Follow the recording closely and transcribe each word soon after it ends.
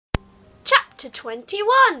Chapter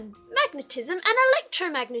 21 Magnetism and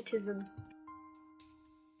Electromagnetism.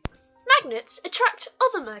 Magnets attract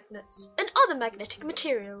other magnets and other magnetic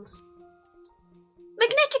materials.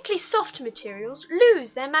 Magnetically soft materials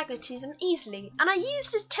lose their magnetism easily and are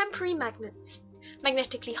used as temporary magnets.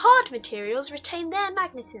 Magnetically hard materials retain their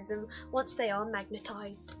magnetism once they are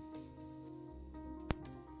magnetized.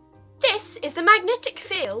 This is the magnetic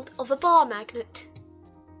field of a bar magnet.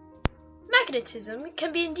 Magnetism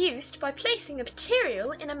can be induced by placing a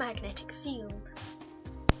material in a magnetic field.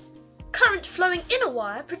 Current flowing in a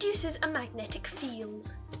wire produces a magnetic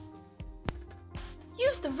field.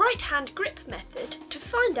 Use the right-hand grip method to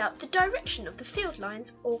find out the direction of the field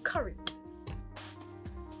lines or current.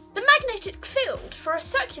 The magnetic field for a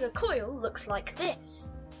circular coil looks like this.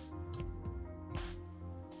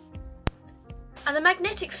 And the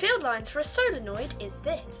magnetic field lines for a solenoid is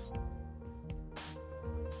this.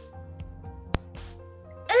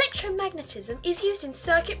 Electromagnetism is used in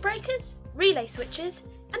circuit breakers, relay switches,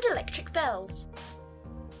 and electric bells.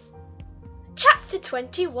 Chapter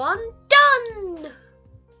 21 done!